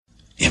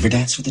You ever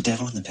dance with the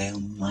devil in the pale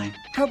moonlight?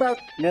 How about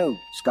no,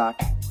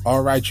 Scott?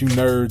 All right, you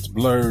nerds,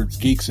 blurs,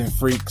 geeks, and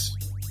freaks.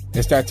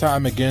 It's that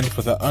time again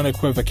for the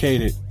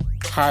unequivocated,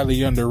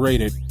 highly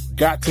underrated,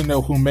 got to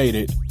know who made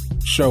it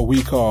show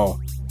we call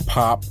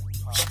Pop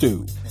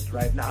Stew.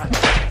 Right now,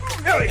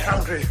 I'm very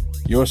hungry.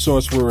 Your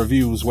source for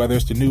reviews, whether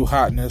it's the new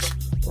hotness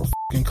or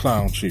f***ing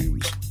clown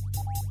shoes.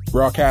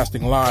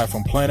 Broadcasting live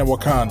from planet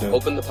Wakanda.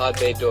 Open the pod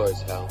bay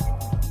doors, Hal.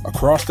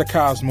 Across the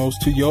cosmos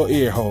to your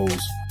ear holes.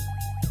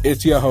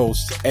 It's your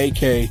hosts,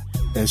 AK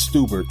and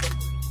Stubert,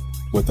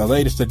 with the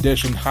latest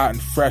edition hot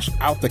and fresh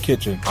out the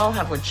kitchen. I'll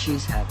have what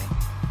she's having.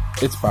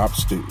 It's Pop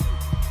Stew.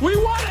 We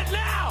want it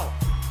now!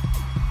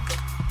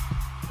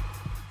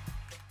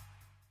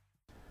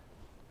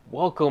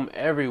 Welcome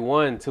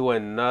everyone to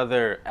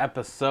another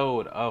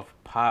episode of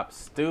Pop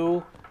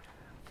Stew.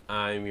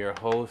 I'm your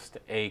host,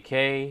 AK,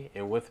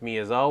 and with me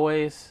as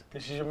always,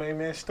 This is your main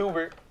man,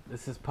 Stubert.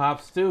 this is Pop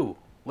Stew.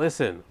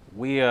 Listen,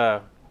 we've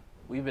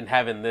been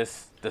having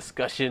this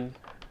discussion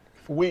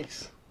For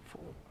weeks.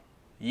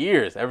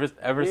 years, ever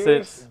Years,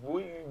 since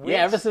weeks,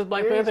 ever since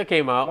Black years, Panther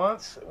came out.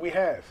 Months, we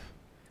have.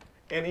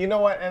 And you know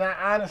what? And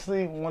I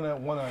honestly wanna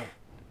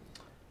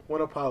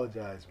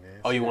apologize, man.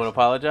 Oh, you want to Seriously.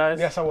 apologize?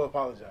 Yes, I will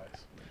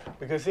apologize.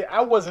 Because see,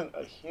 I wasn't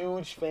a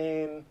huge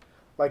fan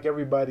like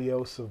everybody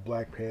else of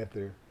Black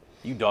Panther.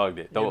 You dogged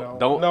it. Don't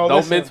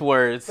listen, mince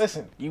words.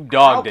 Listen, You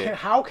dogged it.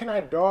 How can I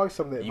dog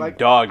something? You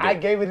dogged it. I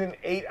gave it an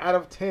 8 out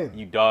of 10.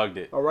 You dogged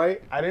it. All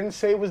right, I didn't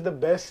say it was the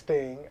best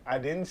thing. I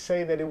didn't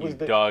say that it was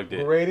the dogged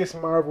it.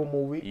 greatest Marvel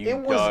movie. You it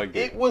was. dogged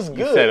it. It was good.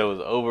 You said it was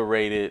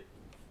overrated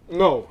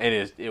No, and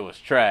it was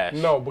trash.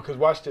 no, because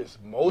watch this.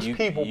 Most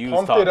people you was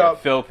pumped it talking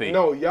up. filthy.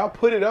 No, y'all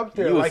put it up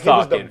there You was like it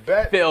was the talking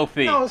best.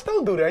 filthy. No,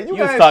 don't do that. You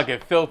You was guys. talking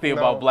filthy No.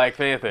 about Black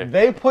Panther.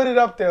 They put it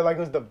up there like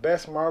it was the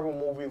best Marvel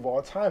movie of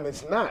all time.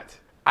 It's not.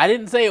 I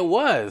didn't say it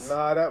was.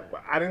 Nah,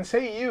 I didn't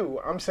say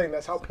you. I'm saying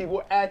that's how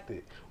people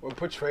acted or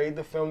portrayed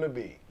the film to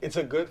be. It's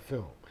a good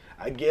film.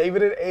 I gave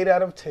it an 8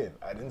 out of 10.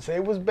 I didn't say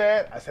it was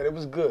bad. I said it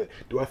was good.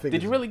 Do I think?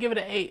 Did you really give it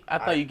an 8? I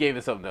thought you gave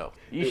it something else.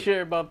 You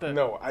sure about that?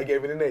 No, I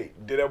gave it an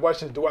 8. Did I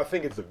watch it? Do I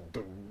think it's the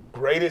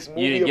greatest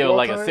movie You of give it all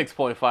like time? a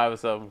 6.5 or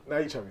something. Now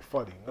you're trying to be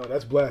funny. No,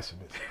 that's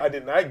blasphemous. I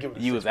did not give it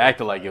a You was 6.5.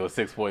 acting like it was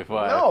 6.5.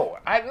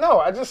 No,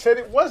 I just said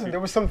it wasn't. There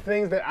were some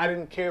things that I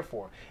didn't care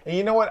for. And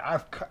you know what?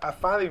 I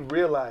finally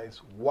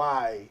realized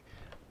why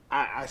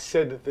I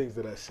said the things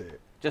that I said.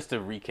 Just to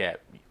recap,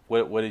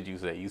 what did you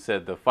say? You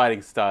said the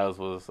fighting styles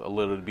was a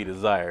little to be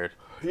desired.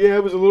 Yeah,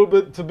 it was a little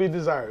bit to be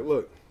desired.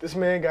 Look, this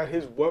man got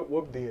his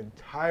whoop the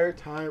entire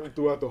time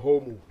throughout the whole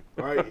movie.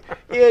 All right.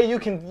 You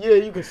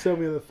can sell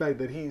me on the fact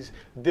that he's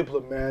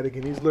diplomatic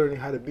and he's learning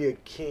how to be a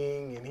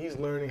king and he's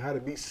learning how to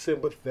be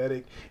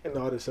sympathetic and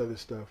all this other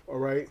stuff. All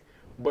right.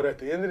 But at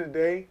the end of the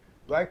day,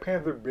 Black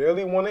Panther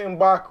barely won an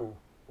M'Baku.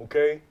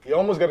 Okay. He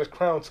almost got his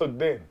crown took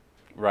in.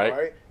 Right? All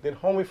right. Then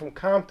homie from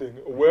Compton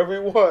or wherever he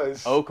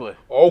was.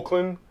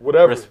 Oakland,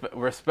 whatever.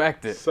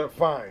 Respect it. So,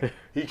 fine.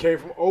 He came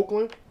from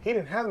Oakland. He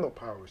didn't have no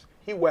powers.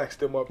 He waxed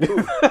them up too. You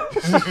know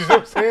what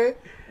I'm saying?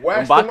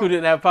 M'Baku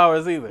didn't have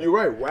powers either. You're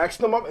right.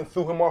 Waxed him up and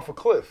threw him off a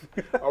cliff.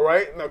 All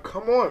right? Now,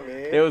 come on,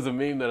 man. There was a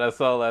meme that I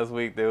saw last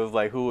week that was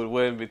like, who would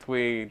win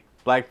between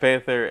Black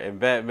Panther and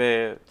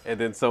Batman? And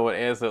then someone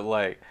answered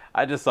like,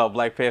 I just saw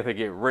Black Panther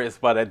get rinsed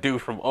by that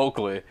dude from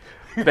Oakland.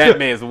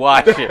 Batman's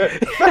watching.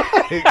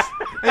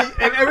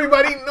 and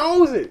everybody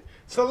knows it.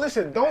 So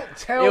listen, don't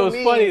tell me. It was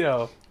funny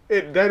though.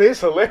 That is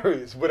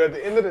hilarious. But at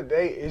the end of the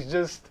day, it's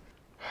just,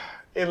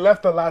 it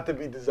left a lot to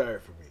be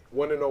desired for me.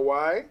 Want to know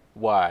why?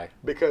 Why?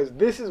 Because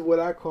this is what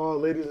I call,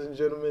 ladies and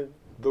gentlemen,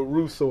 the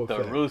Russo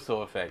effect. The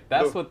Russo effect.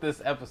 That's what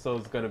this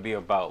episode is going to be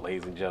about,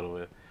 ladies and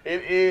gentlemen.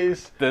 It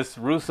is. This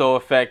Russo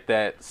effect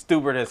that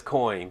Stubert has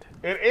coined.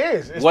 It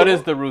is. What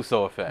is the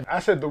Russo effect? I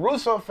said the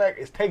Russo effect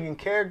is taking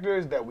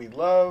characters that we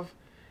love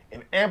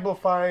and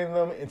amplifying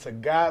them into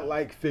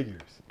godlike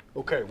figures.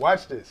 Okay,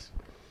 watch this.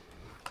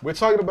 We're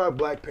talking about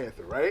Black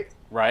Panther, right?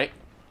 Right.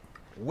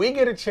 We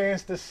get a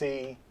chance to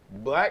see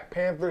Black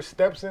Panther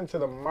steps into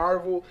the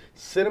Marvel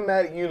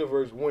Cinematic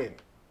Universe when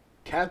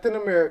Captain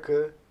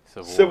America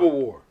Civil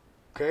War.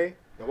 Okay?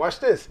 Now watch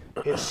this.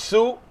 His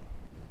suit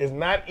is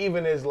not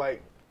even as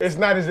it's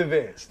not as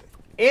advanced.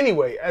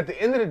 Anyway, at the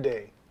end of the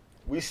day,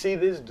 we see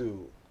this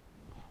dude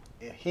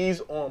and he's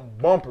on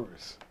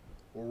bumpers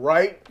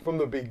right from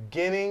the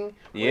beginning.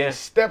 When he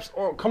steps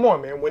on, come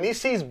on, man. When he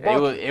sees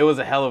Bucky, it was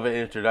a hell of an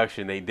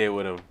introduction they did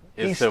with him.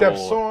 He steps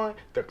on,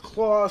 the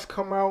claws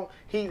come out,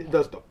 he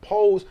does the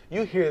pose.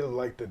 You hear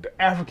like the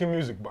African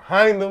music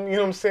behind him, you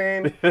know what I'm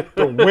saying?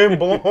 The wind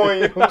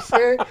blowing, you know what I'm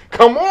saying?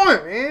 Come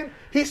on, man.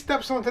 He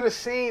steps onto the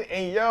scene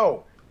and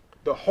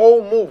the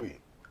whole movie.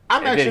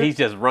 Then he's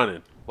just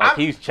running. Like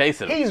he's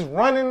chasing him. He's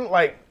running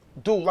like,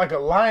 dude, like a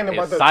lion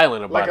about to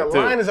silent about like a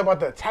lion is about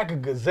to attack a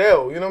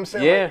gazelle, you know what I'm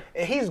saying? Yeah. Like,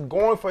 and he's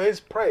going for his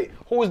prey.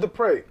 Who is the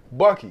prey?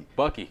 Bucky.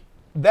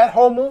 That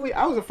whole movie,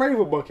 I was afraid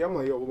of Bucky. I'm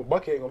like, yo,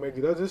 Bucky ain't gonna make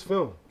it out of this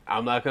film.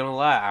 I'm not gonna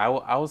lie,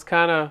 I was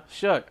kind of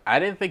shook. I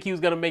didn't think he was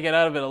gonna make it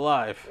out of it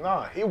alive.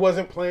 Nah, he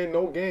wasn't playing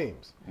no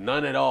games.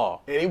 None at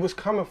all. And he was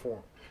coming for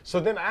him. So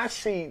then I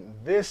see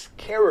this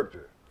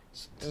character,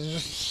 it's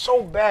just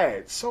so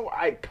bad, so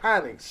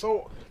iconic,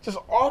 so just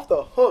off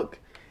the hook.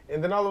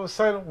 And then all of a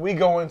sudden, we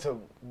go into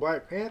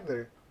Black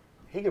Panther.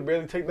 He could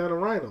barely take down a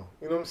rhino.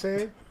 You know what I'm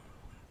saying?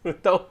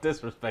 Don't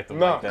disrespect him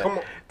like that. Come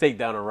on. Take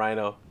down a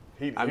rhino.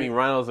 I mean,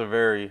 rhinos are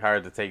very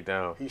hard to take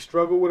down. He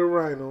struggled with a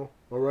rhino,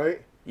 all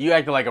right? You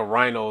acting like a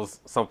rhino's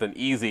something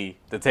easy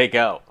to take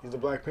out. He's the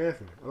Black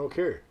Panther. I don't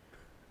care.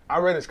 I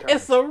read his comics.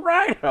 It's a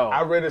rhino.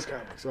 I read his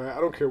comics, all right?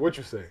 I don't care what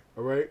you say,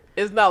 all right?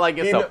 It's not like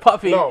it's a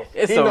puppy. No,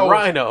 it's a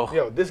rhino.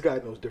 Yo, this guy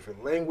knows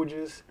different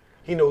languages.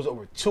 He knows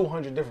over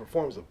 200 different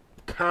forms of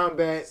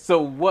combat. So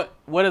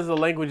what is the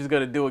language he's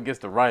going to do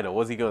against the rhino?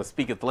 Was he going to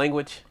speak its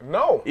language?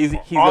 No.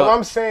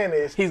 I'm saying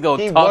is he's going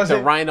to talk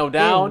the rhino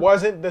down? He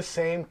wasn't the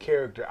same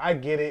character. I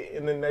get it.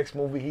 In the next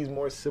movie, he's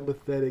more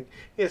sympathetic.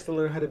 He has to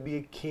learn how to be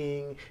a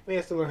king. And he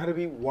has to learn how to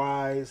be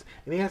wise.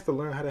 And he has to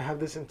learn how to have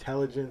this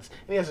intelligence.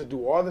 And he has to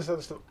do all this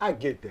other stuff. I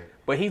get that.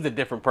 But he's a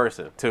different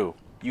person, too.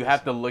 You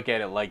have to look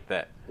at it like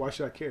that. Why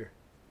should I care?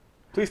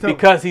 Please tell me.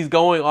 Because he's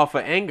going off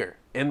of anger.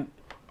 And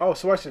oh,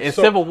 so watch this.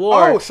 In Civil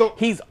War,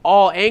 he's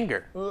all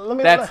anger.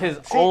 That's his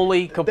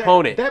only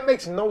component. That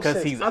makes no sense.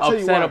 Because he's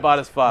upset about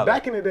his father.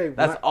 Back in the day,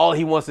 that's all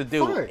he wants to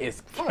do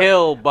is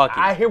kill Bucky.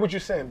 I hear what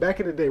you're saying. Back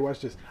in the day, watch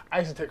this. I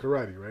used to take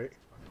karate, right?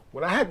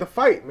 When I had to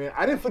fight, man,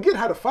 I didn't forget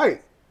how to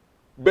fight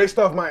based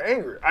off my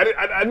anger.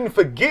 I didn't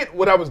forget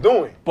what I was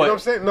doing. But you know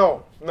what I'm saying?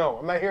 No,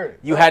 I'm not hearing it.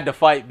 You had to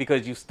fight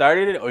because you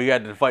started it, or you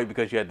had to fight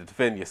because you had to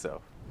defend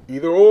yourself?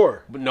 Either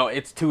or. But no,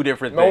 it's two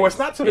different things. No, it's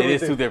not two different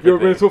things. It is two different things. You ever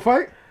been things. into a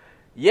fight?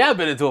 Yeah, I've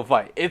been into a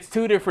fight. It's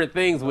two different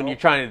things when you're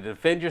trying to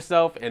defend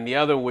yourself and the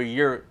other where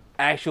you're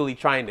actually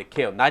trying to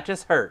kill. Not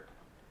just hurt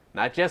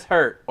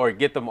or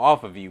get them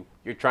off of you.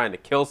 You're trying to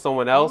kill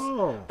someone else.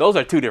 Oh. Those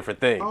are two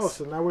different things. Oh,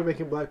 so now we're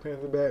making Black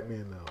Panther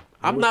Batman now.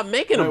 I'm not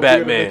making him Batman.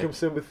 Batman. We're going to make him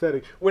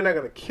sympathetic. We're not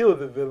going to kill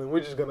the villain.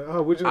 We're just going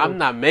to... I'm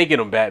not making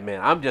him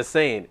Batman. I'm just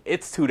saying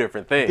it's two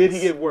different things. Did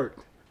he get worked?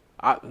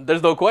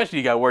 There's no question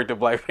he got worked in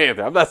Black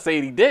Panther. I'm not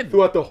saying he didn't.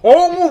 Throughout the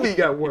whole movie he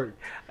got worked.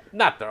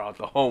 Not throughout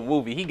the whole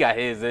movie. He got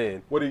his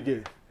in. What did he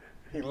get?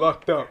 He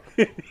lucked up.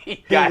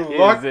 he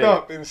lucked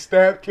up and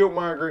stabbed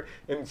Killmonger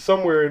and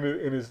somewhere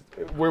in his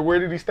where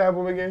did he stab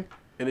him again?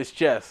 In his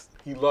chest.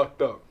 He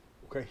lucked up.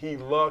 Okay, he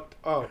lucked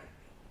up.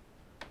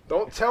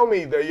 Don't tell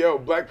me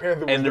that Black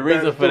Panther was and the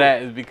reason for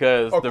that is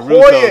because Okoye, the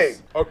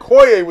Russos.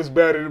 Okoye was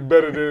better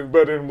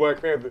than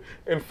Black Panther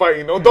in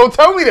fighting. Don't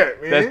tell me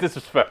that, man. That's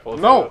disrespectful.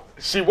 No,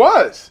 she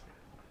was.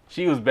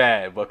 She was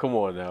bad, but come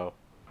on now.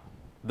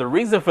 The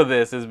reason for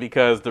this is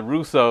because the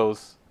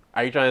Russos.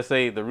 Are you trying to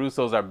say the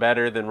Russos are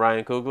better than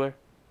Ryan Coogler?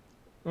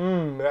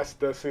 That's.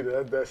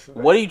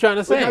 What are you trying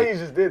to say? Look how you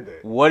just did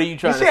that. What are you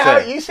trying to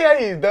say? You see how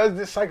he does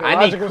this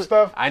psychological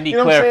stuff? I need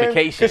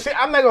clarification.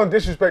 I'm not going to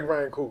disrespect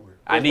Ryan Coogler.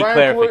 I need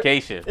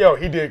clarification.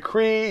 He did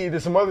Creed. He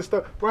did some other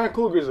stuff. Ryan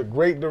Coogler is a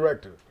great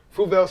director.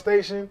 Fruitvale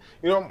Station.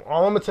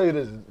 All I'm going to tell you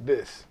is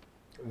this.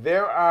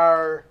 There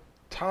are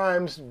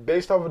times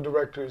based off of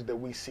directors that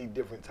we see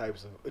different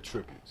types of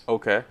attributes.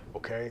 Okay.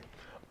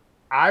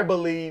 I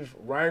believe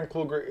Ryan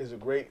Coogler is a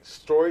great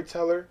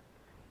storyteller,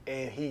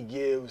 and he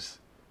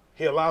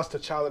allows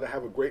T'Challa to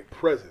have a great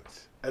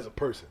presence as a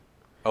person.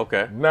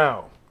 Okay.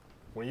 Now,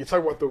 when you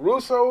talk about the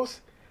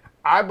Russos,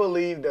 I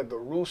believe that the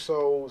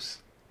Russos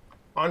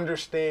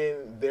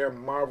understand their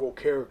Marvel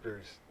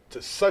characters to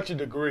such a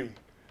degree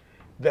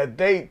that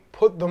they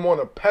put them on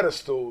a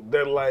pedestal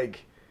that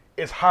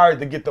it's hard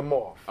to get them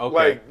off.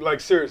 Okay. Like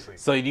seriously.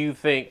 So do you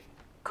think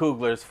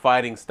Coogler's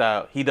fighting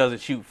style, he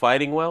doesn't shoot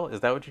fighting well? Is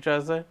that what you're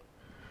trying to say?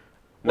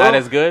 Not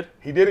as good?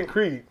 He did in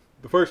Creed,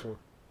 the first one.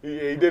 He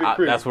did in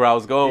Creed. That's where I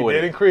was going with it.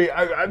 He did in Creed.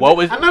 I know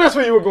that's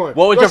where you were going.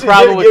 What was your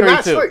problem with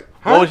Creed 2?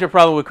 What was your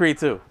problem with Creed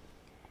 2?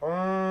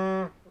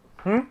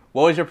 What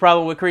was your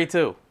problem with Creed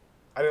 2?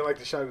 I didn't like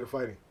the shot of the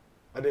fighting.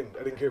 I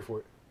didn't care for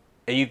it.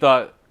 And you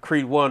thought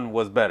Creed 1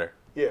 was better?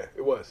 Yeah,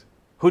 it was.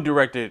 Who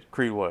directed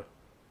Creed 1?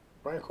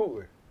 Ryan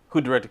Coogler. Who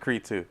directed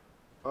Creed 2?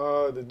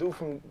 The dude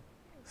from...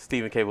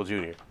 Stephen Cable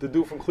Jr. The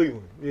dude from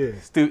Cleveland, yeah.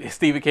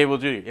 Stephen Cable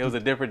Jr. It was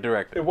a different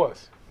director. It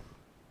was.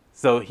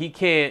 So he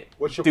can't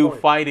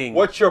fighting.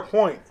 What's your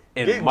point?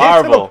 In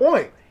Marvel. Get to the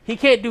point. He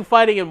can't do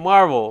fighting in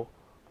Marvel,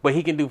 but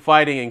he can do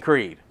fighting in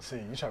Creed. See,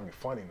 you're trying to be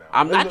funny now.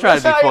 I'm not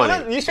trying to be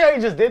funny. You see how you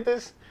just did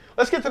this?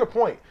 Let's get to the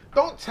point.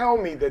 Don't tell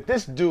me that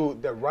this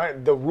dude,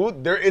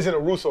 there isn't a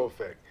Russo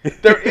effect.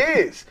 There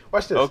is.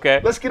 Watch this. Okay.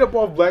 Let's get up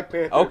off Black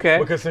Panther. Okay.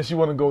 Because since you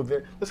want to go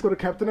there, let's go to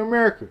Captain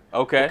America.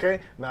 Okay. Okay.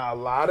 Now, a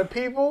lot of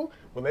people,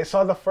 when they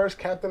saw the first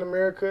Captain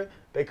America,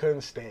 they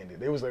couldn't stand it.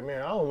 They was like,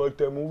 man, I don't like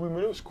that movie,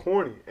 man. It was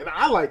corny. And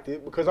I liked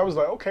it because I was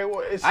like, okay,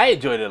 well, I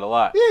enjoyed it a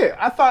lot. Yeah,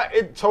 I thought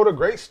it told a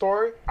great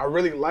story. I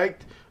really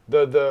liked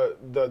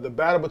the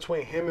battle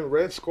between him and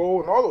Red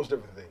Skull and all those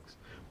different things.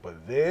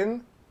 But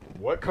then,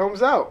 what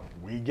comes out?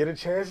 We get a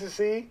chance to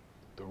see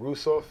the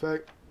Russo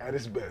effect at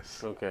its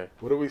best. Okay.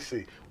 What do we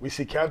see? We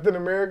see Captain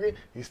America.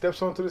 He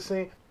steps onto the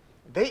scene.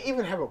 They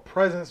even have a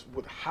presence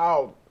with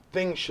how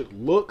things should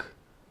look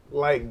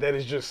like that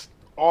is just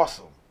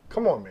awesome.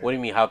 Come on, man. What do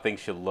you mean how things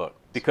should look?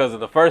 Because in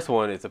the first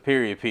one, it's a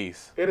period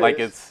piece. It like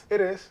is. It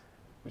is.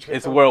 But you can't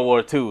it's tell me- World War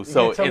II,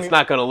 so can't tell it's me-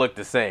 not gonna look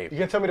the same. You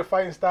can tell me the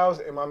fighting styles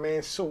and my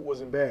man's suit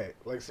wasn't bad.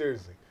 Like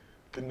seriously,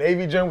 the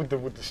navy jump with the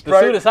The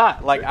stripes. suit is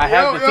hot. Like I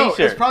have the T-shirt,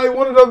 It's probably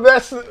one of the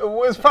best. It's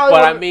probably. but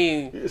one I of-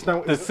 mean, it's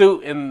not, the is it-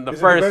 suit in the is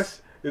it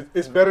first. best?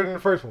 It's better than the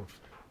first one.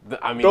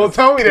 I mean, Don't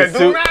tell me that. The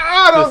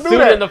Don't do suit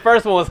that. in the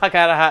first one was kind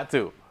of hot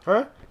too.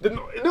 Huh?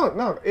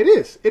 No, it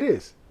is. It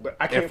is. But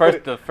I can't first-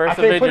 put it, the first I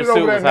can't put Avengers it over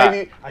suit that was hot.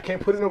 navy. I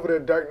can't put it over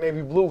that dark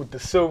navy blue with the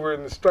silver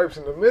and the stripes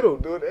in the middle,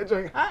 dude. That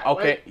joint hot.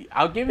 Okay, Like,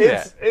 I'll give you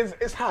that.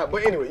 it's hot.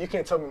 But anyway, you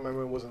can't tell me my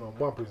man wasn't on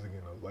bumpers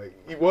again. Though. Like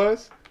he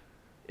was.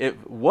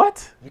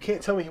 What? You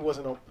can't tell me he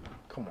wasn't on.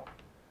 Come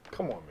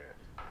on, man.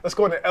 Let's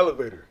go in the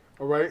elevator.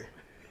 All right.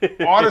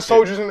 All the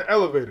soldiers in the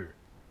elevator.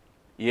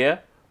 Yeah.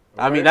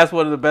 I mean, Right. that's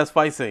one of the best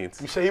fight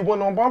scenes. You say he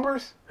wasn't on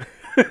bumpers?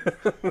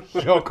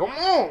 Yo, come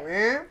on,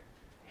 man.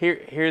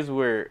 Here's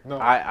where No.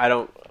 I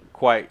don't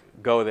quite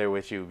go there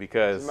with you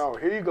because No,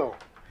 here you go.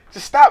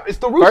 Just stop. It's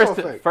the Russo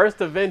effect.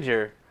 first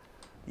Avenger,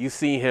 you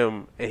see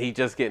him and he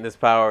just getting his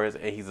powers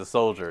and he's a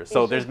soldier.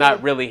 So He's there's just not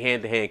like- really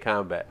hand-to-hand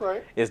combat.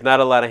 Right. It's not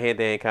a lot of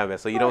hand-to-hand combat,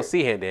 so you don't Right.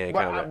 see hand-to-hand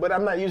combat. But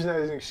I'm not using that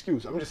as an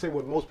excuse. I'm just saying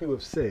what most people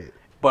have said.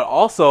 But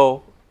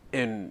also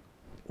in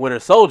Winter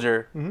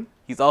Soldier,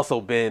 he's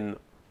also been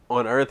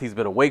on Earth. He's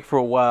been awake for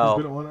a while.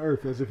 He's been on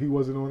Earth as if he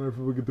wasn't on Earth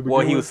to begin Well,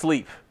 he with. was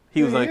asleep.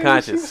 He was Yeah,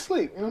 unconscious. He was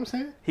asleep. You know what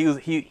I'm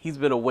saying? He's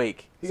been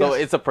awake. He So got-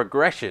 it's a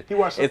progression. He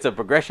watched- It's a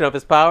progression of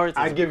his powers. It's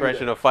I a give you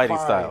progression that. of fighting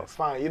Fine, styles.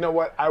 Fine. You know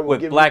what? I will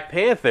With give Black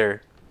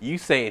Panther, you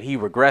saying he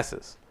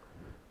regresses.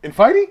 you in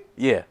fighting.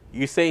 Yeah,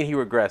 you saying he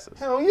regresses.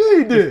 Hell yeah,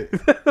 he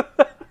did.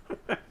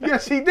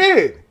 Yes, he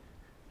did.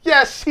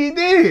 Yes, he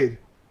did.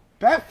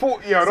 That fool.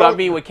 Yo, So I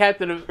mean, with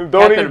Captain don't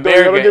America,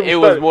 don't give me it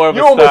was stuff. more of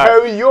you a almost start.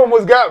 had me. You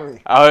almost got me.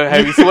 I'll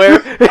have you swear.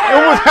 You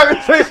almost had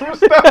me say some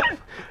stuff.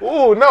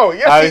 Oh no. I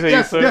Yes, see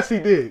you, sir. yes, he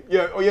did.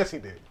 Yeah. Oh, yes, he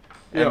did.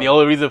 And the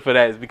only reason for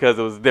that is because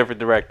it was a different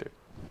director.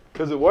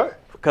 Because of what?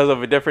 Because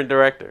of a different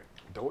director.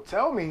 Don't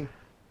tell me.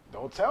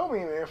 Don't tell me,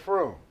 man. For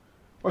real.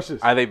 What's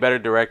this? Are they better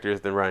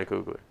directors than Ryan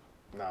Coogler?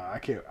 Nah, I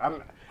can't.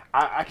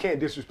 I can't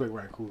disrespect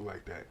Ryan Coogler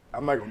like that.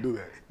 I'm not gonna do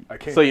that. I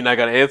can't. So you're not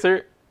gonna answer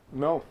it?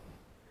 No,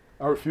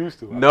 I refuse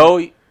to.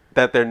 No,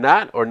 that they're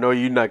not, or no,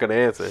 you're not gonna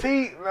answer.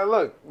 See, now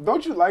look,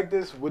 don't you like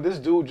this? Where this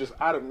dude just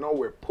out of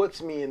nowhere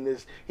puts me in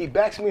this, he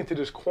backs me into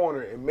this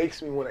corner and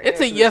makes me want to.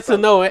 It's a yes or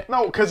no.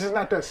 No, because it's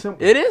not that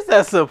simple. It is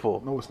that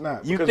simple. No, it's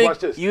not. You Because think- watch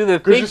this. you either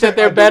 'Cause think said that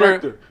they're a better-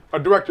 director. A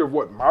director of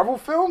what? Marvel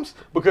films?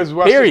 Because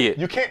watch this. Period.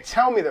 You can't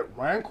tell me that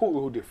Ryan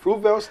Coogler, who did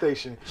Fruitvale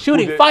Station, who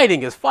Shooting, did-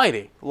 fighting is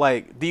fighting.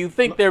 Like, do you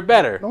think they're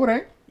better? No, it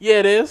ain't. Yeah,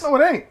 it is. No,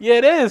 it ain't. Yeah,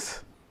 it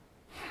is.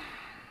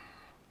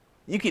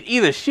 You can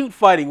either shoot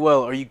fighting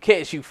well or you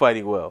can't shoot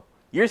fighting well.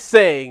 You're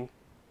saying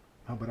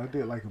No, but I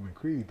did like him in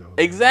Creed, though.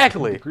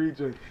 Exactly. The Creed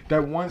joint.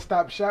 That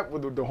one-stop shop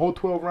with the whole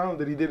 12 rounds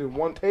that he did in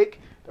one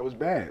take, that was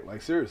bad.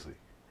 Like, seriously.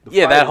 The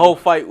yeah, fight that was- whole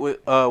fight with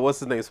what's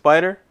his name,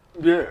 Spider.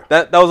 Yeah.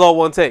 That was all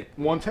one take.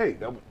 One take.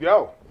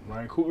 Yo,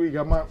 Ryan Coogler, you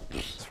got my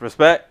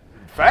Respect.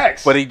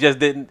 facts. But he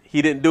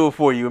didn't do it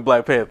for you in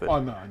Black Panther. Oh,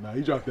 no,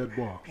 he dropped that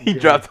ball. He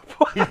dropped the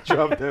ball. He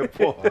dropped that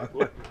ball. I'm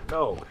like,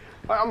 no.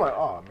 I'm like,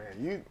 oh,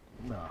 man,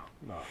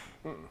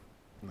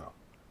 no.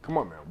 Come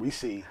on, man. We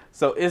see.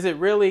 So is it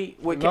really?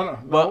 What No,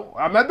 well,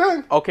 I'm not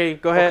done. okay,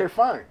 go ahead. Okay,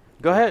 fine.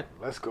 Go ahead.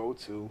 Let's go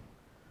to.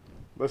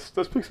 Let's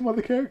pick some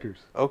other characters.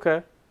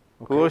 Okay.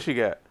 Who else you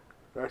got?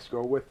 Let's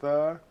go with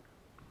Iron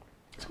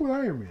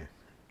Man.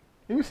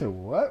 You said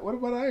what? What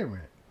about Iron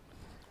Man?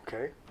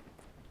 Okay.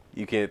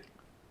 You can't.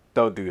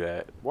 Don't do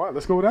that. What?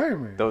 Let's go with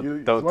Iron Man.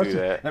 Don't watch do this.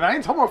 that. And I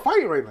ain't talking about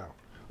fighting right now.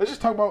 Let's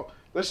just talk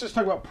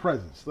about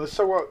presence. Let's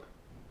talk about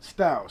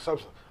style,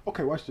 substance.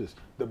 Okay, watch this.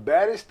 The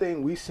baddest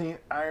thing we seen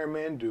Iron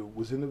Man do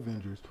was in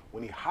Avengers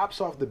when he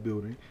hops off the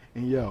building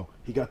and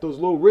he got those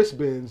little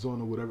wristbands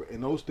on or whatever,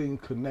 and those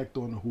things connect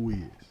on to who he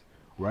is.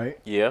 Right?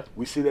 Yeah.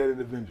 We see that in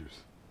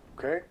Avengers.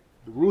 Okay?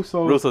 The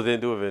Russo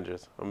didn't do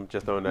Avengers. I'm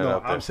just throwing that No,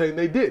 out there. I'm saying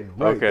they didn't.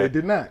 Right? Okay. They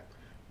did not.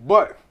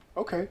 But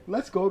okay,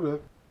 let's go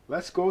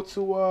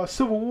to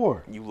Civil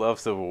War. You love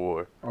Civil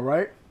War. All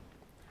right,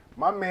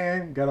 my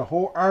man got a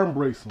whole arm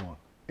brace on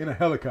in a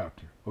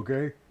helicopter.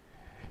 Okay,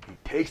 he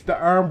takes the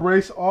arm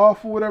brace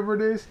off or whatever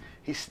it is.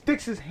 He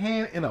sticks his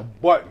hand in a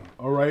button.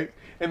 All right,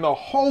 and the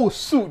whole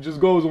suit just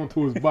goes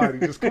onto his body.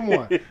 Just come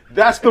on,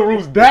 that's the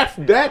Russo. That's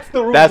the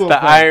Russo. That's the thing.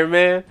 Iron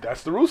Man.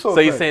 That's the Russo.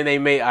 So you're thing. saying they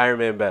made Iron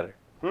Man better?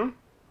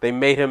 They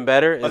made him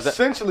better? Is that,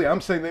 Essentially, I'm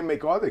saying they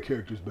make all their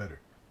characters better.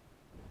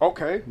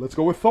 Okay, let's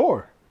go with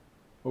Thor.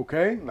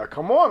 Okay, now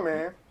come on,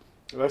 man.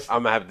 I'm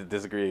gonna have to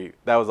disagree.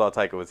 That was all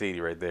Taika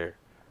Waititi right there.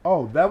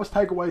 Oh, that was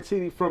Taika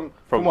Waititi from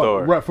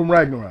Thor. What? From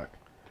Ragnarok.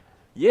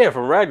 Yeah,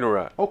 from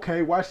Ragnarok.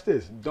 Okay, watch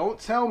this. Don't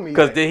tell me.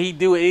 Because that- did he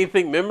do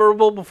anything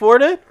memorable before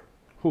that?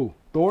 Who?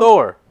 Thor?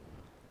 Thor.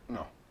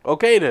 No.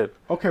 Okay then.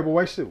 Okay, but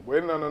watch this.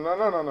 Wait,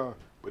 no.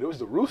 But it was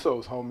the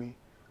Russos, homie.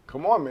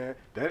 Come on, man.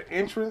 That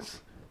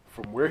entrance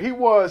from where he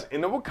was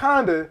in the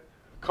Wakanda.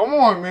 Come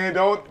on, man.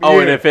 Don't. Oh,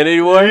 in Infinity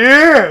War?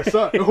 Yeah.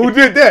 Son, who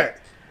did that?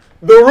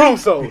 the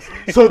Russos.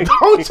 So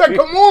don't check them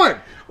on.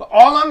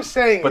 All I'm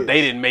saying But is,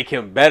 they didn't make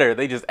him better.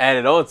 They just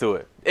added on to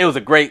it. It was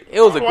a great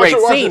Watch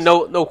scene. this.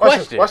 No Watch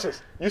question. This. Watch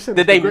this. You said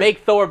Did this they great- make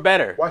Thor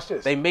better? Watch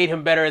this. They made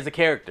him better as a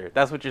character.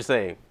 That's what you're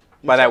saying.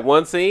 By that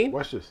one scene,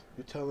 Watch this.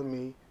 You telling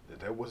me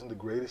that wasn't the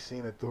greatest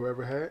scene that Thor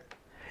ever had?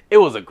 it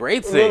was a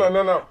great scene.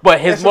 No. But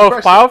his Answer the most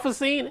question. powerful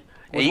scene,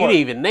 and you what? didn't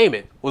even name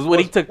it, was when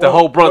he What's- took the what-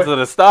 whole brunt what? of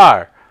the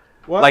star.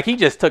 What? Like he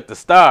just took the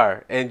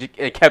star and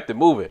kept it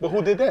moving. But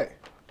who did that?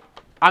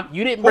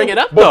 You didn't bring it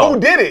up But though. who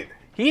did it?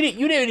 You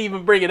didn't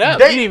even bring it up.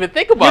 They- you didn't even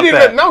think about you didn't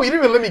that. Even, no, you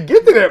didn't even let me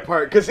get to that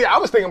part. Because, see, I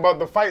was thinking about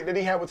the fight that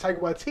he had with Taika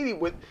Waititi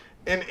with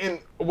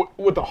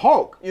the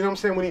Hulk. You know what I'm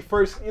saying? When he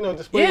first,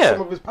 displayed Yeah.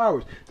 some of his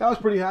powers. That was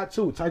pretty hot,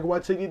 too. Taika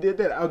Waititi did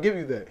that. I'll give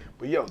you that.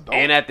 But, yo, don't.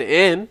 And at the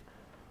end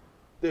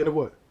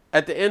What?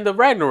 of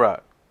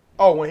Ragnarok,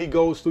 Oh, when he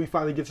goes through, he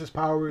finally gets his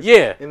powers.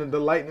 Yeah. And then the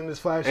lightning is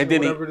flashing, and then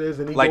whatever it is.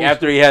 And he like goes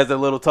after he has a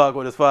little talk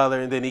with his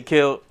father, and then he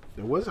killed.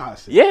 There was a hot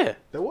scene. Yeah,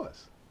 There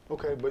was.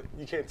 Okay, but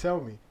you can't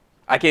tell me.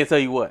 I can't tell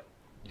you what.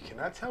 You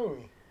cannot tell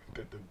me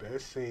that the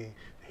best scene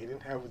that he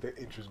didn't have with their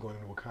interest going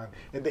into Wakanda.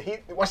 And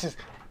that watch this,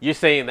 You're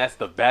saying that's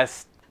the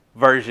best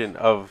version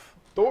of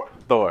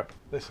Thor.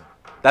 Listen,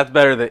 that's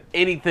better than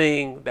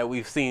anything that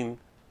we've seen.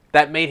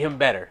 That made him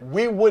better.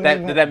 We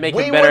wouldn't. Did that make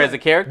him better as a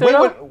character? We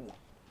though? wouldn't-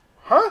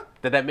 Huh?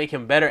 Did that make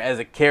him better as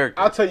a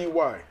character? I'll tell you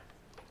why.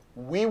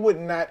 We would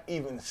not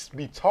even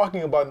be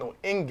talking about no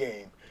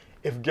Endgame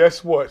if,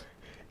 guess what?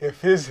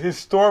 If his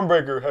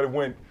Stormbreaker had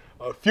went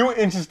a few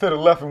inches to the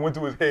left and went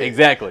to his head.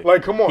 Exactly.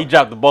 Like, come on. He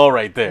dropped the ball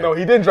right there. No,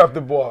 he didn't drop the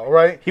ball,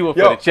 right? He went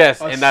for the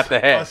chest and not the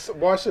head.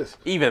 Watch this.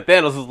 Even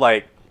Thanos was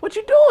like, "What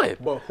you doing?"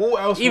 But who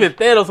else? Even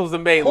Thanos was the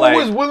main. who like,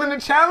 was willing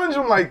to challenge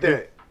him like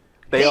that?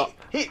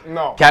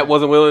 No. Cap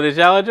wasn't willing to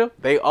challenge him.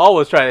 They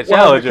always try to What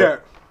challenge happened to him.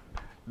 Cap?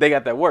 They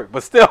got that work,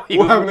 but still,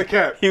 What happened to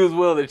Cap? He was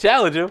willing to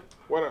challenge him.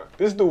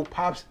 This dude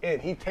pops in.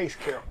 He takes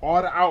care of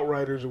all the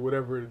Outriders or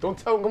whatever it is. Don't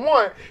tell him, come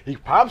on. He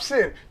pops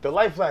in. The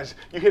light flash.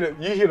 You hear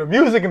the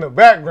music in the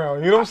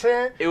background. You know what I'm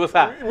saying? It was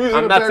hot. Music in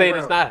I'm the not saying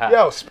it's background. not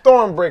hot. Yo,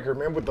 Stormbreaker,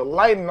 man, with the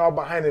lighting all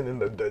behind it and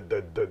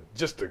the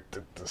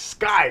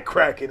sky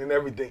cracking and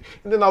everything.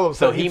 And then all of a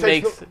So sudden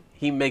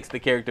he makes the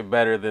character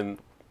better than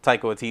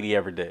Taika Waititi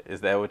ever did.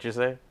 Is that what you're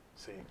saying?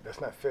 See, that's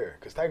not fair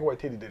because Taika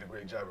Waititi did a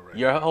great job already.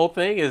 Your whole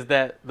thing is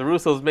that the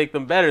Russos make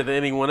them better than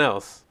anyone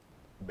else.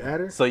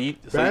 Better?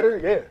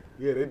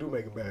 Yeah, they do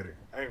make it better.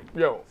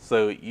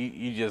 So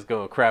you just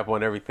gonna crap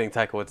on everything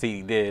Taika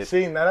Waititi did.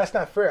 See, now that's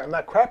not fair. I'm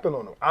not crapping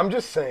on them. I'm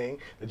just saying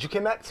that you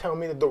cannot tell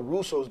me that the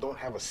Russos don't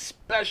have a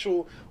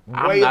special way.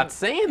 I'm not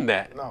saying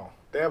that. No,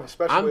 they have a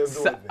special way of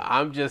doing things.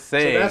 I'm just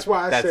saying that's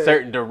why I said,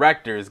 certain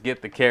directors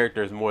get the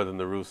characters more than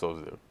the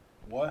Russos do.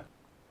 What?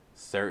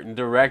 Certain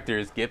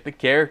directors get the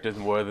characters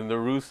more than the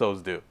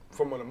Russos do.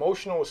 From an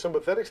emotional or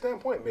sympathetic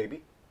standpoint,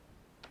 maybe.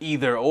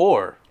 Either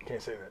or.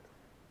 Can't say that.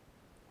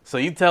 So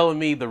you telling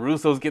me the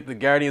Russos get the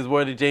Guardians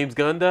more than James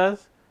Gunn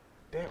does?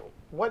 Damn,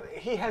 what?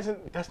 He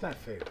hasn't. That's not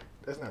fair.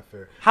 That's not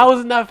fair. How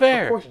is it not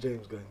fair? Of course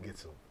James Gunn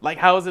gets him. Like,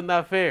 how is it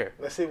not fair?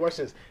 Let's see, watch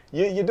this.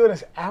 You're doing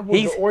this apples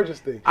to oranges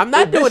thing. I'm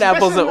not doing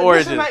apples and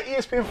oranges. This is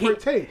not ESPN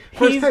First Take.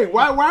 First Take.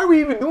 Why are we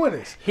even doing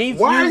this?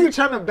 Why are you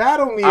trying to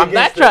battle me? I'm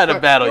not trying to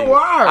battle you. You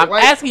are. I'm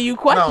asking you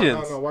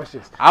questions. No, watch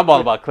this. I'm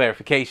all about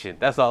clarification.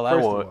 That's all I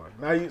want.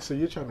 So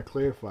you're trying to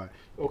clarify.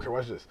 Okay,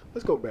 watch this.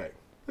 Let's go back.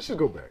 Let's just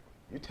go back.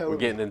 You tell me. We're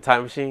getting in the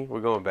time machine.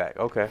 We're going back.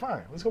 Okay.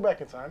 Fine. Let's go back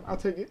in time. I'll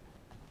take it.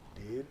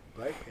 Did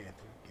Black Panther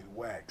get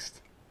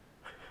waxed?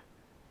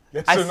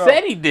 Yes I or no?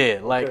 said he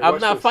did. Like, Okay, I'm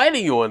watch not this.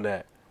 fighting you on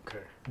that. Okay.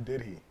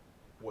 Did he?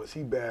 Was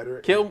he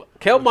better?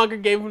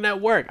 Killmonger gave him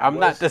that work. I'm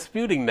not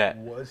disputing that.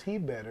 Was he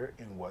better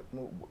in what?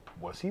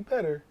 Was he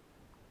better?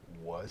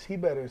 Was he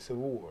better in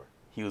Civil War?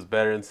 He was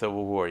better in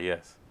Civil War,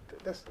 yes.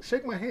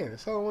 Shake my hand.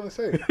 That's all I want to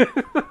say.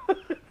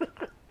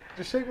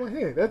 Just shake my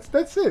hand.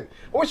 That's it.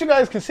 I wish you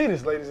guys could see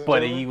this, ladies and But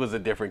gentlemen. he was a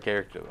different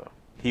character, though.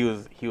 He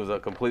was a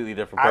completely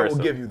different I person.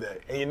 will give you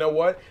that. And you know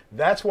what?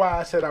 That's why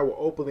I said I will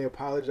openly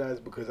apologize,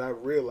 because I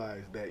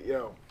realized that,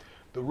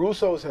 the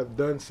Russos have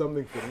done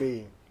something for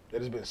me that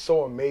has been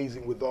so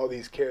amazing with all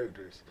these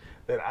characters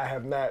that I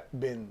have not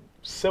been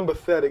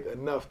sympathetic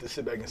enough to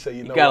sit back and say,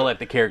 you know, gotta let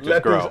the characters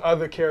grow. Let these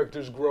other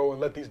characters grow and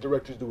let these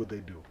directors do what they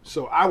do.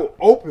 So I will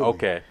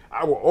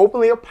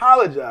openly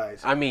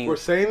apologize for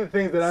saying the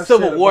things that I've said.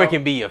 Civil War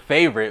can be your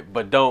favorite,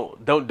 but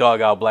don't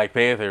dog out Black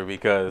Panther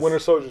because Winter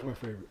Soldier's my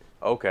favorite.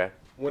 Okay.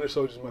 Winter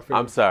Soldier's my favorite.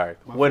 I'm sorry.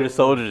 Winter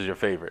Soldier is your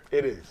favorite.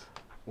 It is.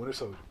 Winter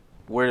Soldier.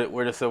 Where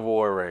the Civil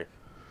War rank?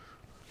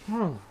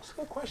 That's a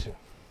good question.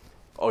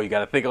 Oh, you got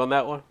to think on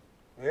that one?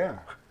 Yeah.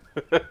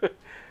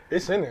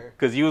 It's in there.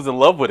 Because you was in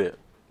love with it.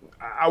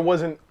 I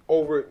wasn't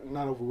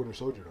not over Winter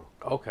Soldier,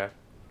 though. Okay.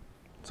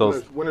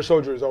 So Winter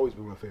Soldier has always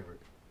been my favorite.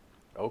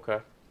 Okay.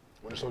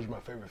 Winter Soldier's my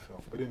favorite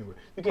film. But anyway.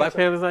 Black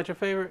Panther's not your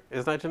favorite?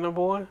 It's not your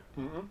number one?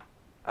 Mm-mm.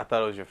 I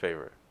thought it was your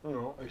favorite.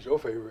 No, it's your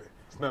favorite.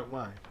 It's not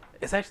mine.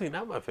 It's actually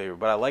not my favorite,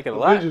 but I like it a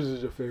lot. Avengers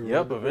is your favorite.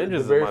 Yep,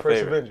 Avengers the very is my first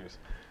favorite. Avengers.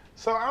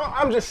 So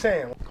I'm just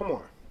saying, come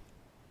on.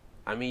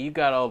 I mean, you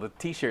got all the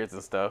T-shirts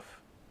and stuff.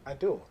 I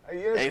do.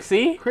 Yes, Hey,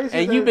 see? Crazy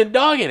And that- you've been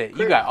dogging it.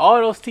 You got all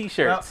those Now,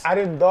 T-shirts. I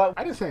didn't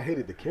say I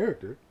hated the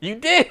character. You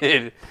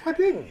did. I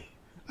didn't.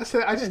 I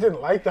said I just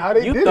didn't like how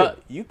they You did thought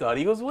it. you thought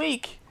he was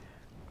weak.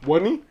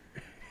 Wasn't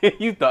he?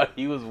 You thought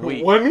he was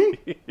weak. Wasn't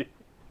he?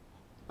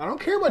 I don't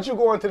care about you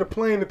going to the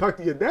plane to talk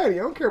to your daddy.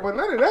 I don't care about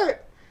none of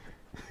that.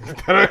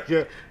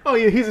 Oh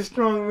yeah, he's a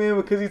strong man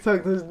because he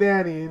talked to his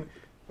daddy. And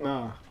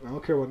nah, I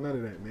don't care about none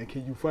of that, man.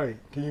 Can you fight?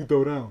 Can you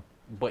throw down?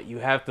 But you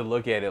have to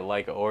look at it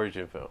like an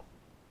origin film.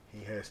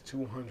 He has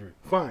 200.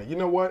 Fine. You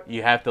know what?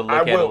 You have to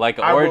look at it like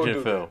an I will origin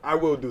do film. that. I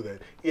will do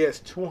that. He has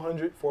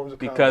 200 forms of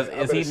Because combat.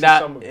 I is better he see some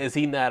not of it. is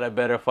he not a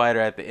better fighter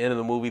at the end of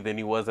the movie than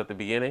he was at the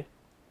beginning?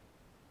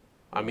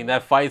 I mean,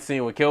 that fight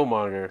scene with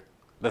Killmonger,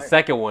 the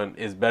second one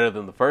is better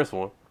than the first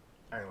one.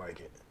 I didn't like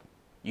it.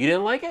 You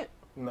didn't like it?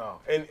 No,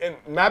 and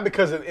not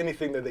because of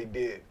anything that they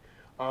did.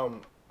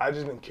 I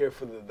just didn't care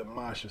for the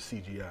mosh of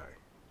CGI.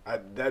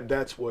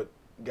 That's what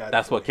got.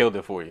 That's it for what me. killed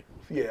it for you.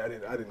 Yeah,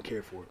 I didn't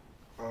care for it.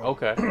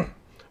 Okay.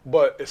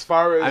 But as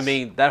far as I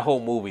mean, that whole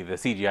movie, the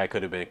CGI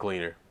could have been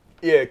cleaner.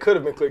 yeah, it could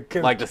have been clear.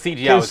 Like, the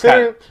CGI was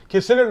kinda-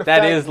 considering the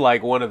That fact, is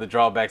like one of the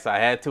drawbacks I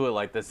had to it.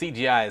 Like, the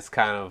CGI is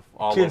kind of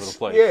all over the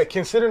place. Yeah,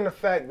 considering the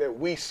fact that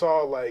we've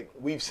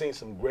seen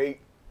some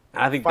great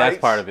I think that's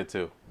fights. part of it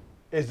too.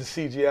 is the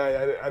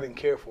CGI. I didn't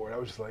care for it. I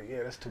was just like,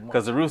 yeah, that's too much.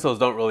 Because the Russos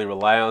don't really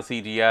rely on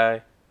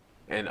CGI,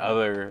 and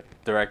other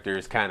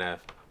directors kind of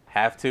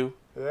have to.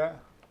 Yeah,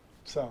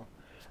 so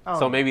I don't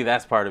So know. maybe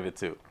that's part of it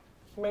too.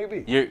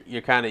 maybe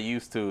You're kind of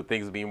used to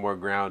things being more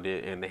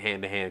grounded in the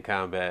hand-to-hand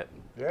combat,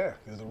 yeah,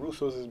 because the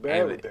Russos is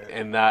bad with that.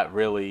 and not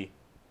really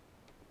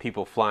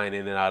people flying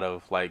in and out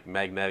of like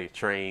magnetic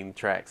train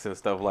tracks and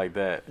stuff like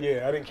that.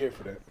 Yeah, I didn't care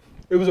for that.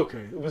 It was okay.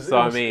 It was. So,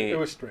 it I was, mean- it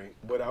was straight,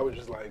 but I was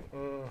just like,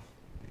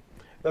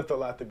 left a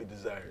lot to be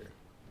desired.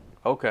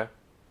 Okay.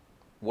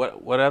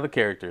 What other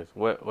characters?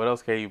 What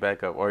else can you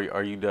back up? Or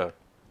are you done?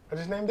 I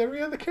just named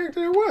every other character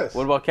there was.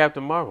 What about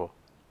Captain Marvel?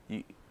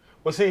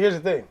 Well, see, here's the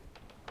thing.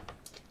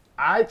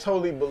 I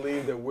totally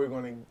believe that we're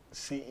going to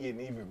see an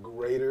even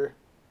greater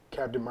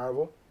Captain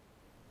Marvel.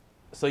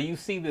 So you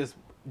see this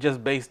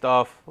just based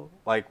off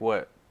like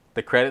what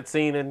the credit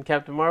scene in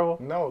Captain Marvel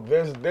No,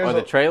 there's or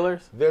the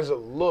trailers? there's a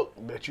look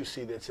that you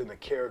see that's in the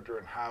character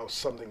and how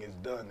something is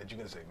done that you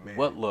can say, man.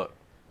 What look?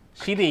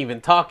 She didn't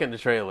even talk in the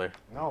trailer.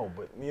 No,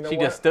 but you know She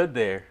what? just stood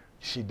there.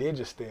 She did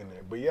just stand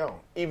there. But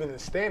yo, even in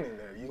standing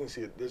there, you can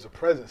see there's a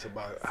presence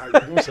about how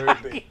you do certain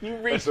things. You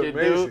That's reaching,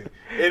 amazing.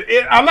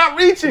 dude. I'm not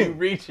reaching. You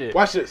reach it.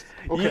 Watch this.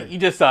 Okay. You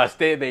just saw her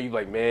stand there. You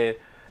like, man,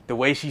 the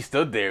way she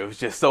stood there was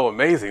just so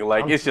amazing.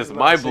 Like, it's just No,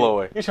 mind see,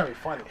 blowing. You're trying to be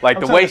funny. Like,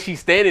 I'm the trying way to- she's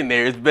standing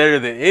there is better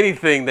than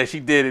anything that she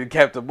did in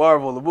Captain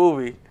Marvel, the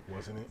movie.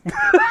 Wasn't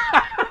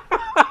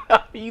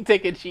it? You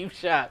taking cheap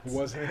shots.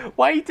 Wasn't it?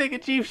 Why you taking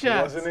cheap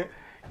shots? Wasn't it?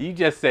 You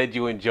just said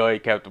you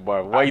enjoyed Captain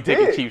Marvel. Why I you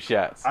taking did. cheap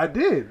shots? I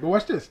did. But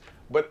watch this.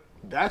 But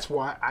that's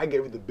why I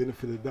gave it the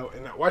benefit of the doubt.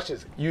 And now watch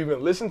this. You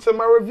even listen to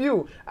my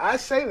review. I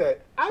say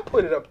that I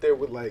put it up there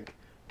with like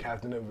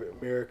Captain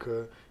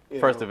America.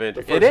 First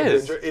Avenger. the It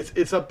is. Avenger.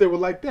 It's up there with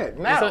like that.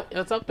 Now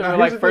It's up now there here's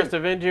like the First thing.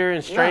 Avenger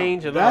and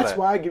Strange Now, and all that's that.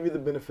 why I give you the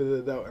benefit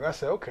of the doubt. And I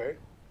said, okay,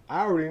 I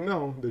already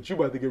know that you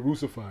about to get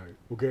Russified.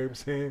 Okay, I'm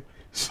saying.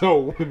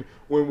 So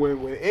when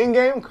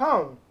Endgame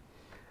come,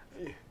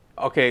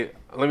 Okay,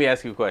 let me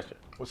ask you a question.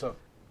 what's up?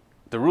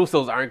 The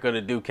Russos aren't going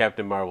to do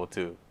Captain Marvel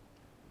 2.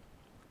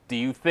 Do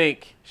you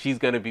think she's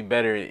going to be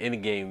better in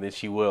Endgame than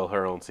she will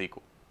her own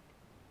sequel?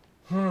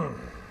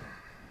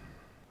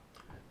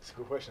 It's a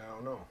good question. I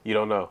don't know. You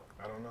don't know.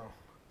 I don't know.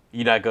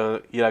 You're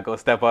not gonna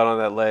step out on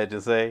that ledge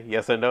and say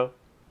yes or no?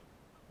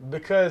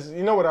 Because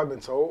you know what I've been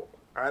told,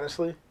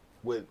 honestly,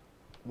 when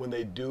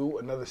they do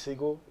another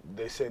sequel,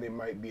 they say it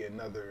might be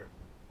another.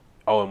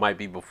 Oh, it might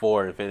be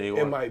before Infinity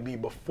War. It might be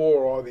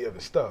before all the other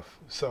stuff.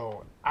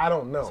 So I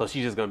don't know. So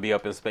she's just gonna be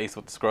up in space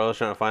with the Skrulls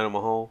trying to find them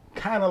a home.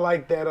 Kind of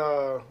like that.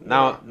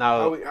 Now-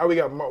 how we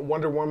got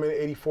Wonder Woman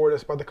 '84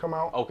 that's about to come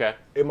out. Okay.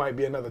 It might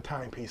be another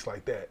timepiece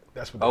like that.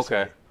 That's what. They're Okay.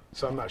 saying.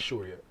 So I'm not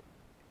sure yet.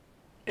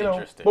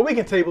 Interesting. But we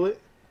can table it.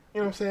 You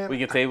know what I'm saying? We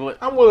can table it.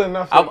 I'm willing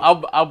enough.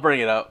 I'll bring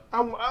it up.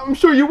 I'm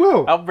sure you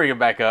will. I'll bring it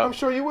back up. I'm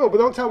sure you will. But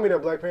don't tell me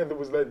that Black Panther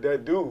was that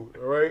dude. All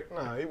right?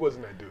 Nah, he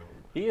wasn't that dude.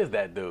 He is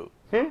that dude.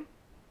 Hmm?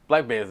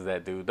 Black Panther's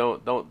that dude.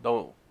 Don't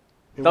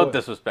He was.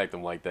 disrespect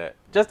him like that.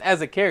 Just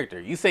as a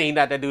character. You say he's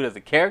not that dude as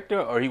a character,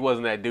 or he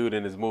wasn't that dude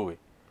in his movie?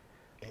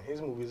 In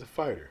his movie, he's a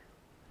fighter.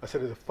 I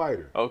said he's a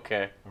fighter.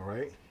 Okay. All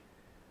right?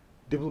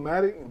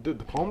 Diplomatic,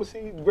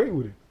 diplomacy, he's great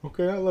with it.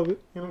 Okay, I love it.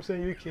 You know what I'm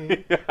saying? You're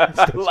king. That's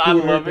I cool love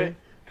and everything.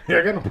 Yeah,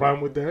 I got no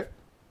problem with that.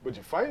 But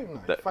your fighting? Nah,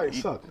 your That- fighting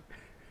you- sucked.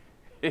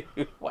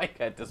 Why you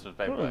gotta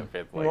disrespect Black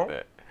Panther like No.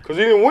 that? Because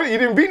he didn't win. He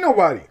didn't beat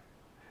nobody.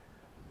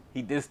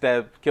 He did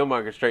stab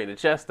Killmonger straight in the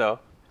chest, though.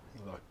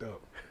 He locked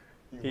up.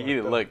 He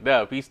didn't look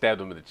up. He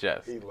stabbed him in the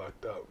chest. He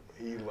locked up.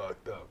 He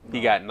locked up.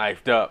 He got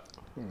knifed up.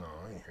 No,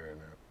 I ain't hearing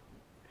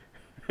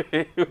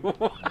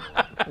that.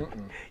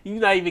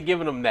 You're not even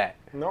giving him that.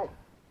 No.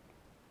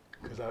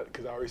 Because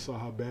I already saw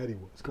how bad he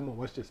was. Come on,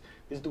 watch this.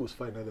 This dude was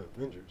fighting other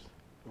Avengers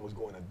and was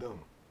going at them.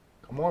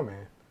 Come on,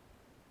 man.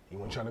 He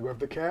wasn't trying to go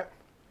after Cap,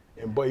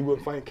 but he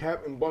wasn't fighting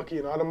Cap and Bucky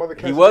and all them other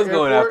cats. He was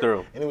going after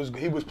him, and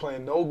he was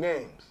playing no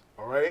games.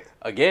 All right.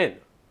 Again,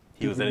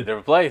 he was in a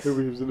different place. He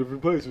was in a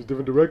different place. It was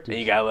different directors. And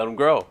you gotta let him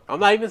grow. I'm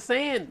not even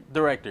saying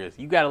directors.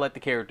 You gotta let the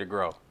character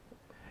grow.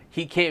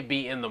 He can't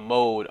be in the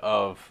mode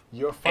of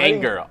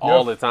anger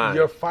all the time.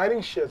 Your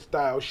fighting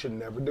style should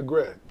never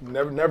degrade.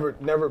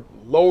 Never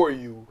lower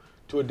you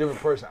to a different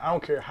person. I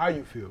don't care how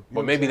you feel.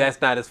 But maybe that's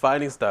not his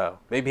fighting style.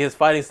 Maybe his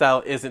fighting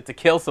style isn't to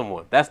kill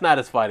someone. That's not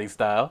his fighting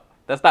style.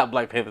 That's not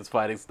Black Panther's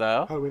fighting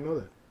style. How do we know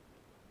that?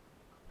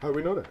 How do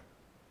we know that?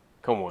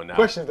 Come on now.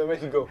 Questions that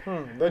make you go,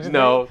 don't you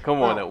No, think?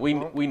 come on now. We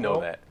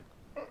know that.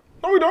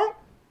 No, we don't.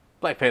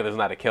 Black Panther's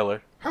not a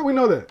killer. How do we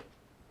know that?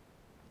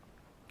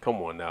 Come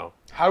on now.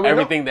 How do we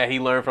Everything that he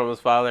learned from his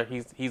father,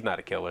 he's not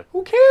a killer.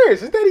 Who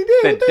cares? His daddy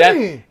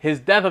did. His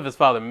death of his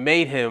father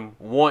made him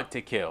want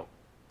to kill,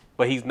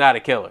 but he's not a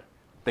killer.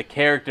 The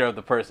character of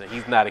the person,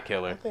 he's not a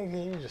killer. I think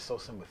you're just so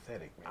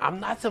sympathetic, man. I'm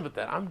not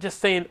sympathetic. I'm just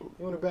saying.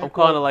 I'm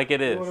calling it like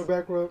it is. You want a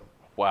back rub?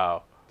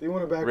 Wow. Do you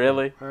want a back rub?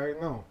 Really? All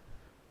right, no.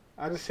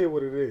 I just say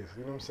what it is.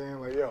 You know what I'm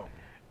saying? Like, yo.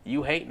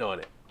 You hating on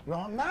it. No,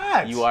 I'm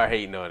not. You are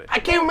hating on it. I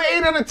gave him an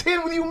 8 out of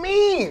 10. What do you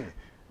mean?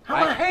 How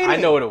am I hating? I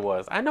know what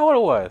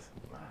it was.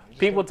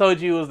 People told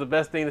you it was the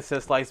best thing to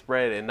since sliced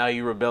bread, and now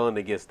you're rebelling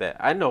against that.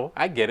 I know.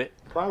 I get it.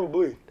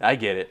 Probably. I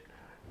get it.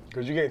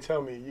 Because you can't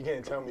tell me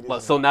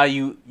this. So now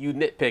you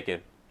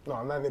nitpicking. No,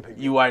 I'm not nitpicking.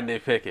 You are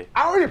nitpicking.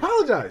 I already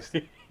apologized.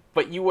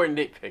 But you were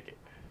nitpicking.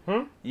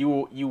 You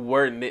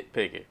were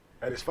nitpicking.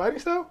 At his fighting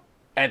style?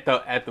 At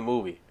the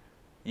movie.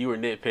 You were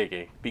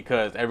nitpicking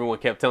because everyone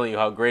kept telling you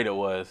how great it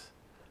was,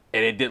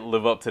 and it didn't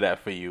live up to that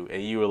for you,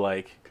 and you were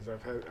like,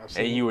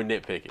 you were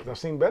nitpicking. I've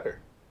seen better.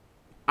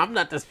 I'm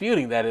not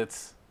disputing that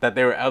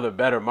there were other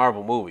better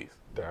Marvel movies.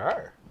 There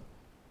are,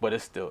 but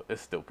it's still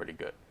pretty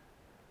good.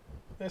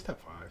 Yeah, it's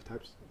top 5,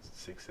 top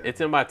 6, 7. It's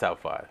in my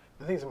top 5.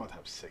 I think it's in my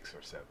top 6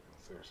 or 7.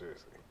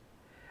 Seriously.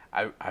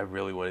 I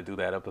really want to do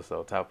that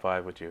episode, top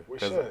 5 with you. We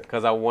should.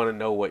 Because I want to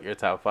know what your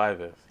top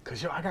 5 is.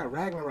 Because, I got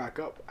Ragnarok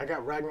up. I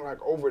got Ragnarok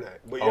over that.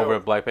 But, over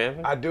Black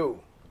Panther? I do.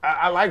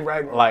 I like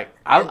Ragnarok. Like,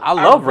 I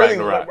love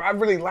Ragnarok. I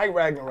really like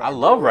Ragnarok. I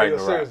love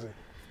Ragnarok. Seriously.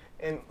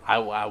 And I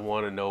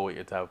want to know what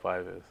your top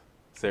 5 is.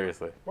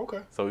 Seriously. Okay.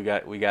 So we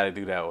got to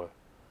do that one.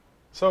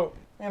 So,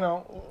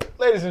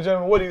 ladies and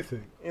gentlemen, what do you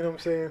think? You know what I'm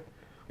saying?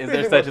 Is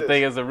there such a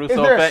thing as a Russo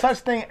effect? Is there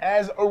such thing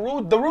as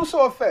the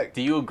Russo effect?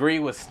 Do you agree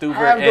with Stuber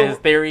and his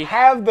theory?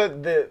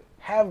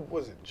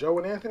 Was it Joe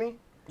and Anthony?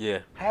 Yeah.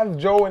 Have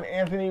Joe and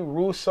Anthony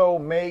Russo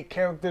make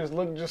characters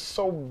look just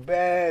so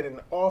bad and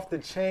off the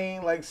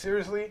chain? Like,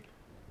 seriously?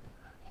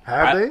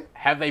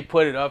 Have they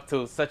put it up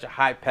to such a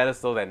high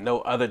pedestal that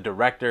no other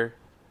director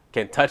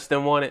can touch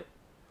them on it?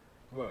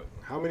 Look,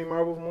 how many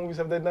Marvel movies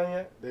have they done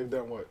yet? They've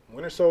done what?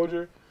 Winter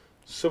Soldier,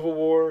 Civil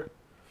War,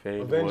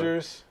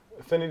 Avengers,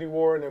 Infinity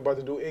War, and they're about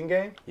to do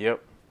Endgame?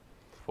 Yep.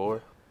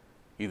 4.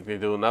 You think they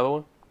do another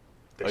one?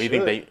 Or you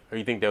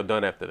think they're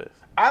done after this?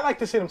 I like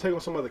to see them take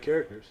on some other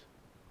characters.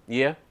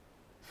 Yeah?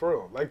 For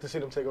real. Like to see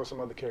them take on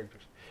some other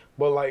characters.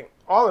 But like,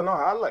 all in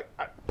all,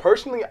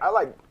 personally, I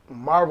like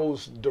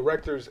Marvel's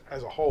directors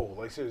as a whole.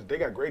 Like, seriously, they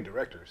got great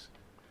directors.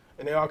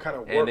 And they all kind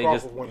of work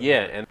off of one another.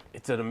 Yeah, and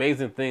it's an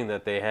amazing thing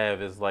that they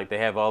have is like they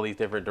have all these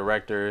different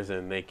directors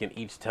and they can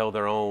each tell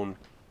their own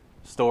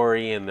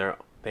story and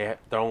they have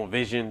their own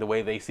vision, the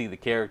way they see the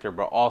character,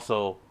 but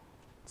also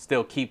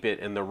still keep it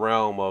in the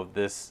realm of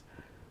this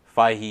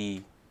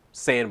Feige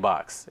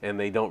sandbox, and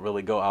they don't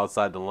really go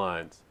outside the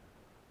lines,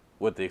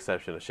 with the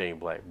exception of Shane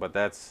Black. But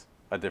that's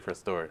a different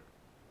story.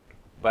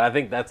 But I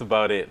think that's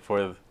about it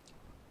for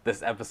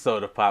this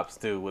episode of Pop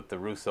Stew with the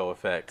Russo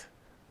effect.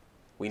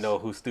 We know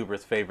who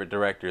Stuber's favorite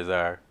directors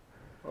are.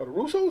 Oh, the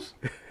Russos?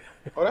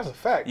 Oh, that's a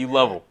fact. You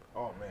love them.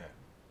 Oh, man.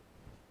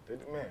 They're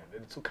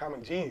the two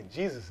comic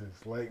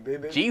Jesuses. Like,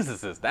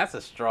 Jesuses? That's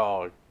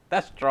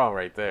strong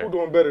right there. Who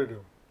doing better than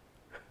them?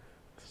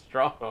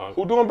 Strong.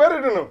 Who doing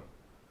better than them?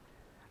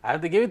 I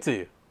have to give it to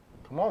you.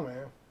 Come on,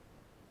 man.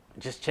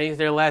 Just change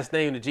their last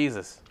name to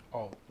Jesus.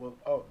 Oh,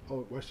 well,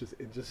 let's just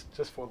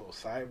for a little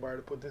sidebar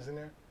to put this in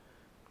there.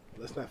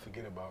 Let's not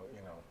forget about,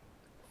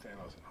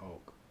 Thanos and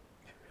Hulk.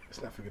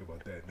 Let's not forget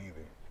about that neither,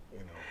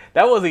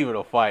 That wasn't even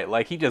a fight.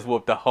 Like, he just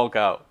whooped the Hulk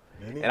out.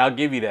 And I'll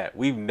give you that.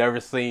 We've never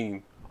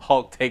seen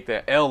Hulk take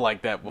that L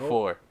like that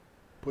before. Nope.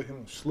 Put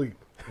him to sleep,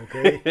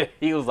 okay?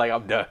 He was like,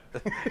 I'm done.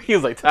 He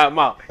was like, time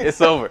out.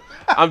 It's over.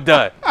 I'm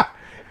done.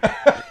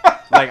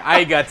 Like,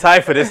 I ain't got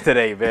time for this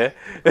today, man.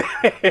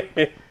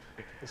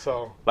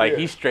 So,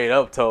 he straight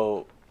up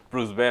told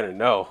Bruce Banner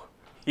no.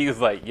 He was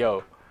like,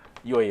 yo,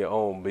 you on your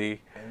own,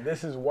 B. And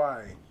this is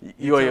why.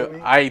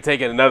 I ain't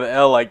taking another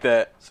L like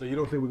that. So you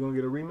don't think we're going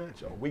to get a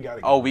rematch? Oh, we got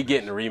to get we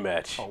getting a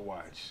rematch. Oh,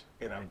 watch.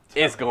 And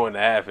it's going to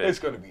happen. It's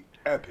going to be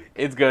epic.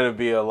 It's going to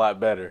be a lot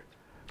better.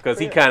 Because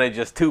he kind of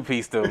just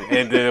two-pieced him,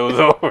 and then it was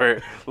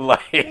over.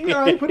 Like, he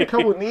put a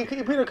couple knees.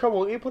 He put a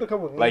couple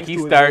knees. Like he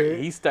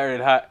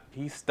started hot.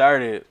 He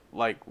started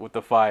like with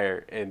the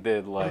fire, and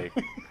then like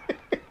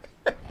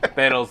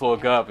Thanos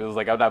woke up. It was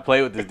like, I'm not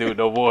playing with this dude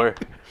no more.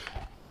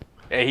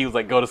 And he was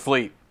like, go to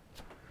sleep.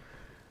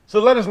 So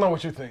let us know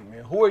what you think,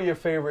 man. Who are your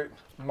favorite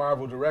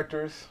Marvel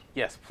directors?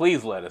 Yes,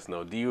 please let us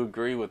know. Do you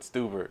agree with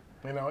Stubert?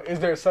 You know, is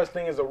there such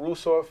thing as a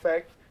Russo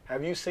effect?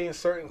 Have you seen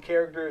certain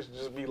characters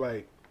just be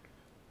like,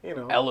 you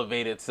know,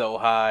 Elevated so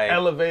high.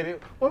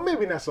 elevated? Well,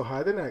 maybe not so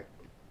high. They're not,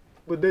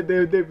 but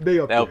they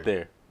up Out there.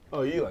 there.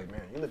 Oh, you like,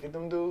 man? You look at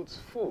them dudes.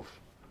 Phew.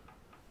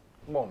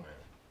 Come on, man.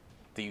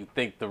 Do you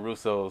think the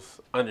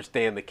Russos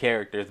understand the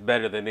characters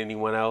better than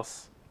anyone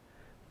else?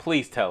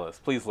 Please tell us.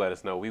 Please let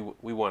us know.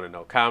 We want to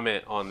know.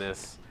 Comment on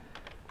this.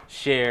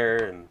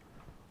 Share and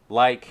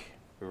like,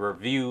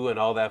 review, and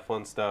all that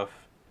fun stuff.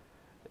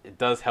 It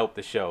does help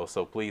the show,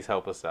 so please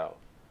help us out.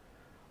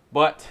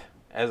 But,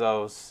 as I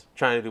was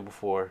trying to do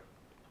before,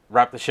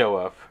 wrap the show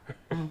up.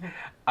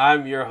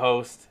 I'm your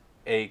host,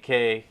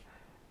 AK,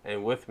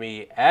 and with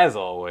me, as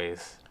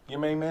always, Your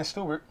main man,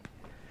 Stubert.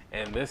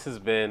 and this has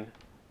been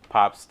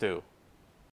Pop Stew.